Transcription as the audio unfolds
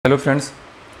Hello friends,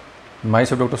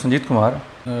 myself Dr. Sanjeet Kumar.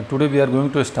 Today we are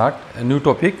going to start a new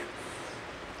topic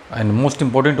and most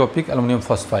important topic, aluminum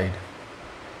phosphide.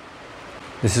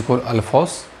 This is called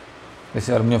Alphos. This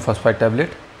is aluminum phosphide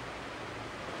tablet.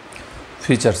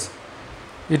 Features: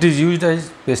 it is used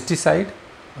as pesticide,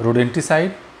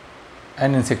 rodenticide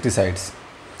and insecticides.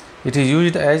 It is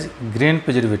used as grain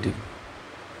preservative.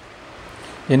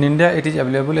 In India it is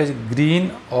available as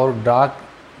green or dark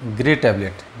grey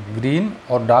tablet,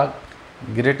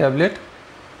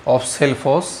 of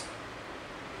Celphos,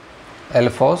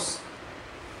 Alphos,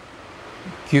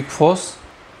 Quickphos,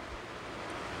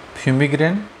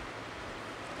 Fumigran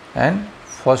and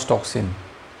Phostoxin.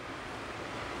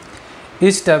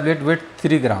 Each tablet weighs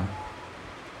 3 gram,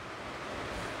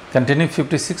 containing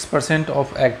 56%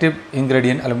 of active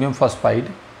ingredient aluminum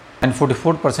phosphide and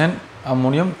 44%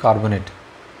 ammonium carbonate.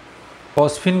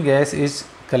 Phosphine gas is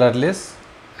colorless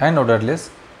and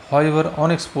odorless. However,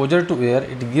 on exposure to air,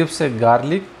 it gives a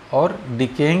garlic or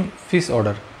decaying fish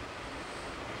odor.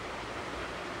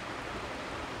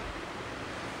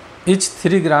 Each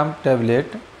 3 gram tablet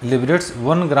liberates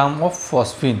 1 gram of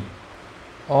phosphine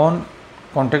on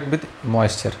contact with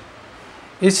moisture.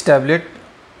 Each tablet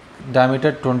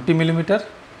diameter 20 mm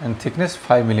and thickness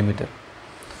 5 mm.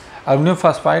 Aluminum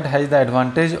phosphide has the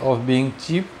advantage of being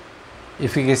cheap,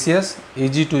 efficacious,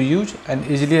 easy to use and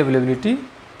easily availability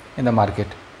in the market.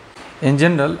 In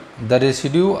general, the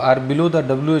residue are below the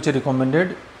WHO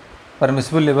recommended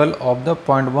permissible level of the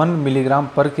 0.1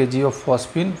 mg per kg of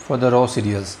phosphine for the raw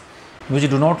cereals, which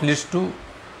do not lead to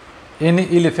any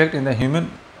ill effect in the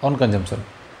human on consumption.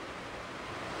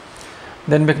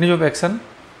 Then mechanism of action: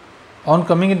 on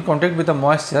coming in contact with the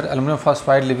moisture, aluminum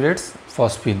phosphide liberates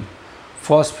phosphine.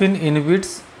 Phosphine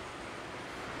inhibits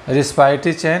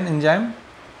respiratory chain enzyme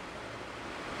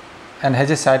and has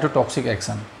a cytotoxic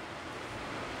action.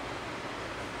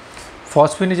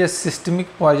 Phosphine is a systemic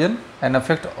poison and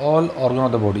affects all organs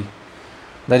of the body.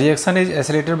 The reaction is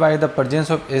accelerated by the presence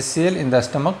of HCl in the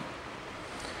stomach.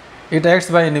 It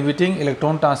acts by inhibiting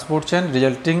electron transport chain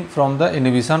resulting from the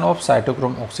inhibition of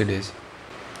cytochrome oxidase.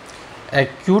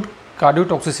 Acute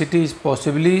cardiotoxicity is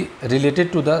possibly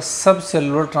related to the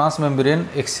subcellular transmembrane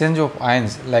exchange of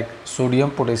ions like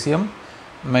sodium, potassium,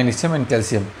 magnesium and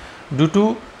calcium due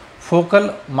to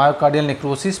focal myocardial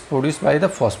necrosis produced by the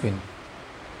phosphine.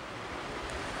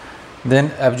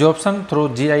 Then absorption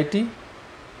through GIT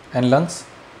and lungs,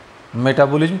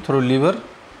 metabolism through liver,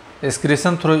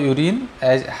 excretion through urine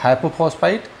as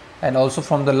hypophosphite and also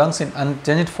from the lungs in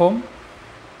unchanged form.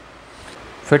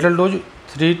 Fatal dose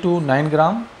 3 to 9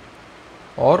 gram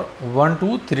or 1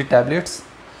 to 3 tablets.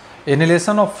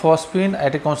 Inhalation of phosphine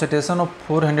at a concentration of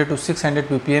 400 to 600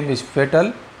 ppm is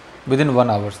fatal within 1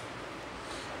 hour.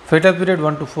 Fatal period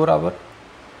 1 to 4 hours.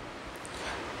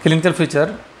 Clinical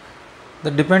feature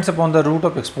that depends upon the route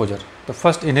of exposure. The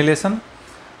first, inhalation,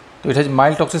 so it has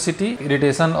mild toxicity,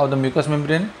 irritation of the mucous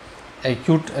membrane,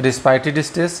 acute respiratory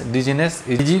distress, dizziness,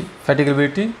 easy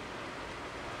fatigability,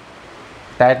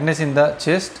 tightness in the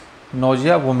chest,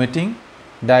 nausea, vomiting,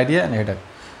 diarrhea and headache.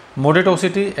 Moderate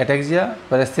toxicity, ataxia,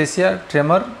 paresthesia,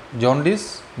 tremor,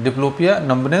 jaundice, diplopia,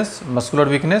 numbness, muscular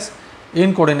weakness,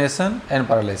 incoordination and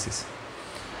paralysis.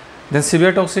 Then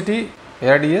severe toxicity,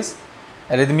 ARDS,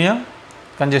 arrhythmia,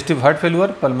 congestive heart failure,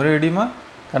 pulmonary edema,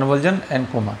 convulsion and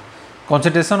coma.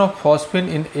 Concentration of phosphine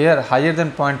in air higher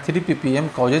than 0.3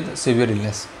 ppm causes severe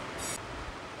illness.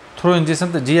 Through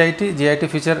ingestion, the GIT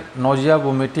feature nausea,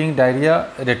 vomiting, diarrhea,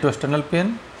 retroesternal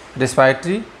pain,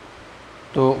 respiratory,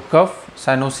 to cough,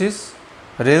 cyanosis,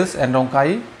 rales and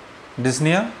bronchi,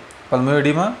 dyspnea, pulmonary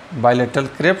edema, bilateral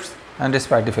clefts and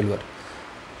respiratory failure.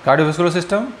 Cardiovascular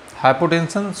system,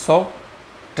 hypotension, shock,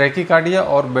 tachycardia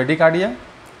or bradycardia,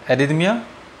 arrhythmia,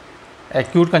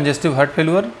 acute congestive heart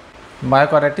failure,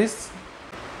 myocarditis,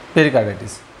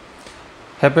 pericarditis.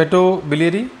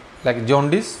 Hepatobiliary like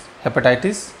jaundice,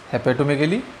 hepatitis,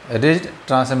 hepatomegaly, raised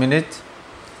transaminase,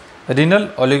 renal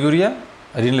oliguria,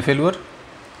 renal failure,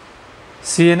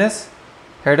 CNS,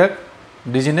 headache,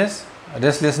 dizziness,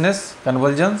 restlessness,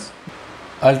 convulsions,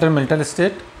 altered mental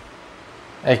state,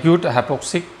 acute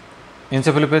hypoxic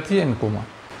encephalopathy and coma.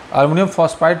 Aluminum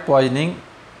phosphide poisoning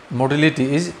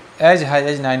mortality is as high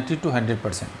as 90 to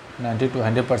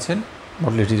 100%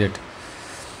 mortality rate.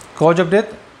 Cause of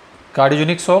death,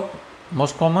 cardiogenic shock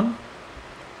most common,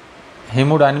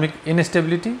 hemodynamic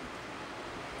instability,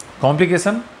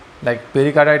 complication like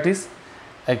pericarditis,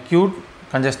 acute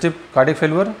congestive cardiac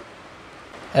failure,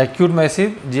 acute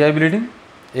massive GI bleeding,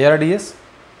 ARDS.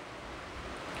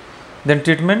 Then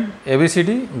treatment,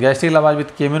 ABCD, gastric lavage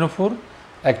with KMNO4,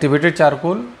 activated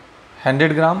charcoal,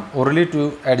 100 gram orally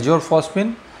to adsorb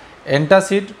phosphine,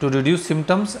 Antacid to reduce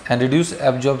symptoms and reduce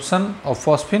absorption of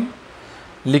phosphine.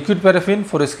 Liquid paraffin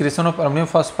for excretion of aluminum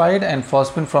phosphide and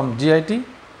phosphine from GIT.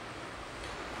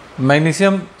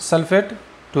 Magnesium sulfate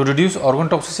to reduce organ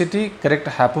toxicity, correct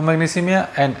hypomagnesemia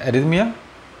and arrhythmia.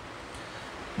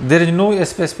 There is no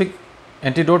specific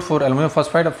antidote for aluminum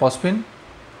phosphide or phosphine.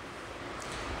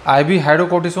 IV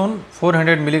hydrocortisone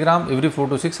 400 mg every 4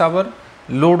 to 6 hours.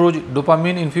 Low dose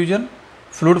dopamine infusion.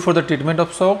 Fluid for the treatment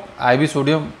of shock. IV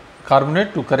sodium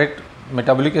carbonate to correct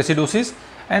metabolic acidosis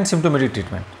and symptomatic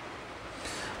treatment.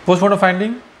 Postmortem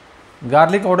finding: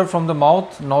 garlic odor from the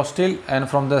mouth, nostril and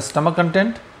from the stomach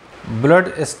content.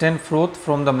 Blood stain froth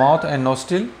from the mouth and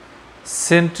nostril.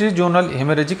 Centrijonal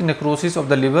hemorrhagic necrosis of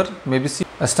the liver may be seen.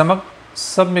 Stomach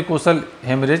submucosal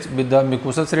hemorrhage with the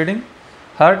mucosal shredding.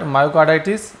 Heart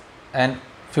myocarditis and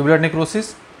fibular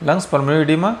necrosis. Lungs pulmonary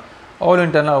edema. All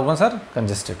internal organs are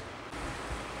congested.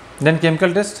 Then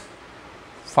chemical test: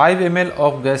 5 ml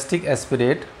of gastric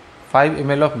aspirate, 5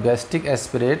 ml of gastric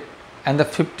aspirate and the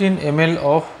 15 ml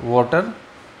of water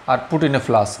are put in a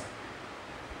flask.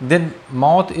 Then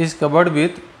mouth is covered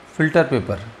with filter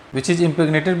paper which is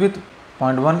impregnated with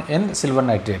 0.1 N silver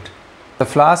nitrate. The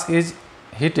flask is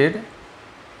heated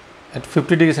at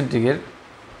 50 degrees centigrade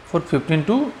for 15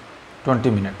 to 20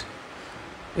 minutes.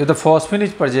 If the phosphine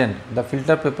is present, the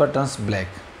filter paper turns black.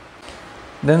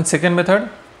 Then second method: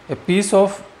 a piece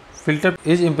of filter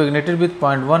is impregnated with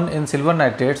 0.1 N silver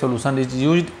nitrate solution is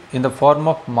used in the form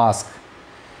of mask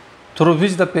through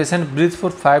which the patient breathes for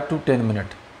 5 to 10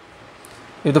 minutes.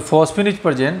 If the phosphine is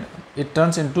present, it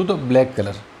turns into the black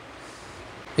color.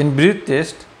 In breath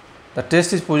test, the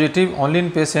test is positive only in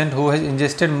patient who has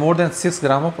ingested more than 6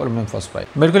 grams of aluminum phosphide.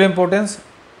 Medical importance: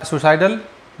 suicidal,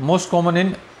 most common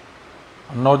in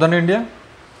northern India,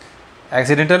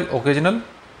 accidental occasional,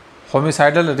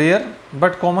 homicidal rare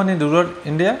but common in rural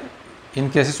India in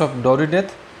cases of dowry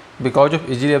death because of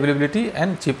easy availability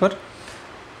and cheaper.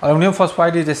 Aluminum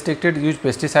phosphide is restricted use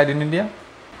pesticide in India.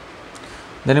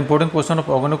 Then important question of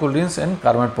organochlorines and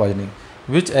carbamate poisoning.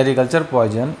 Which agriculture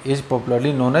poison is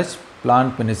popularly known as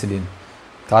plant penicillin?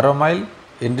 Carbamyl,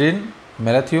 indrine,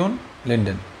 malathion,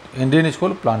 linden. Indrine is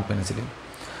called plant penicillin.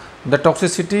 The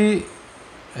toxicity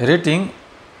rating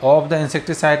of the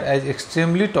insecticide as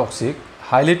extremely toxic,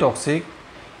 highly toxic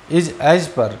is as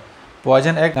per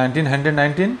Poison Act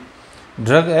 1919,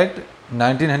 Drug Act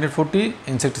 1940,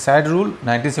 Insecticide Rule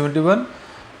 1971,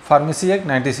 Pharmacy Act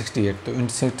 1968. तो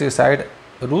insecticide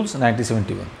rules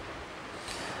 1971.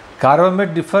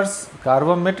 Carbamate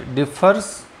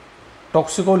differs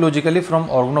toxicologically from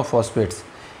organophosphates,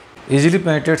 easily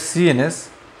penetrates CNS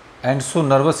and so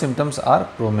nervous symptoms are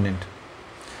prominent.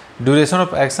 Duration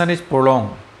of action is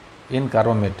prolonged in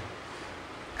carbamate.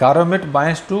 Carbamate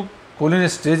binds to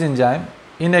cholinesterase enzyme,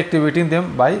 inactivating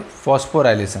them by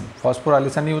phosphorylation.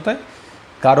 Phosphorylation नहीं होता है,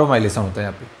 carbamylation होता है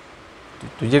यहाँ पे.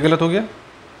 तो ये गलत हो गया.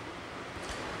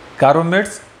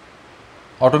 Carbamates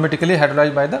automatically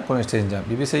hydrolyzed by the cholinesterase enzyme.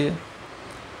 ये भी सही है.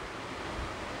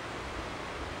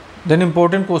 Then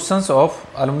important questions of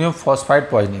aluminum phosphide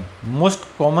poisoning. Most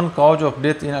common cause of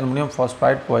death in aluminum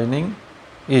phosphide poisoning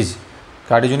is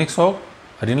cardiogenic shock,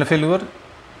 renal failure,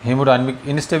 hemodynamic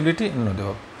instability, and none of the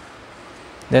above.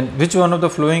 Then which one of the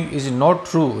following is not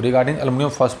true regarding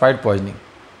aluminum phosphide poisoning?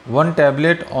 One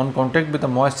tablet on contact with the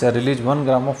moisture release 1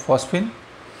 gram of phosphine.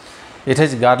 It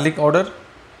has garlic odor.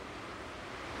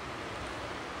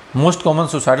 Most common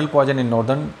suicidal poison in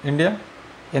northern India.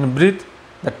 In breath,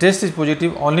 the test is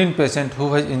positive only in patient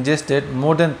who has ingested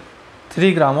more than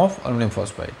 3 gram of aluminum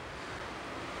phosphide.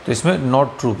 तो इसमें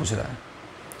not true पूछ रहा है.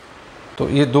 तो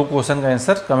ये दो question का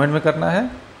answer comment में करना है.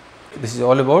 This is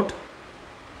all about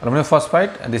aluminum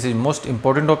phosphide and this is most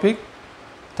important topic.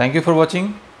 Thank you for watching.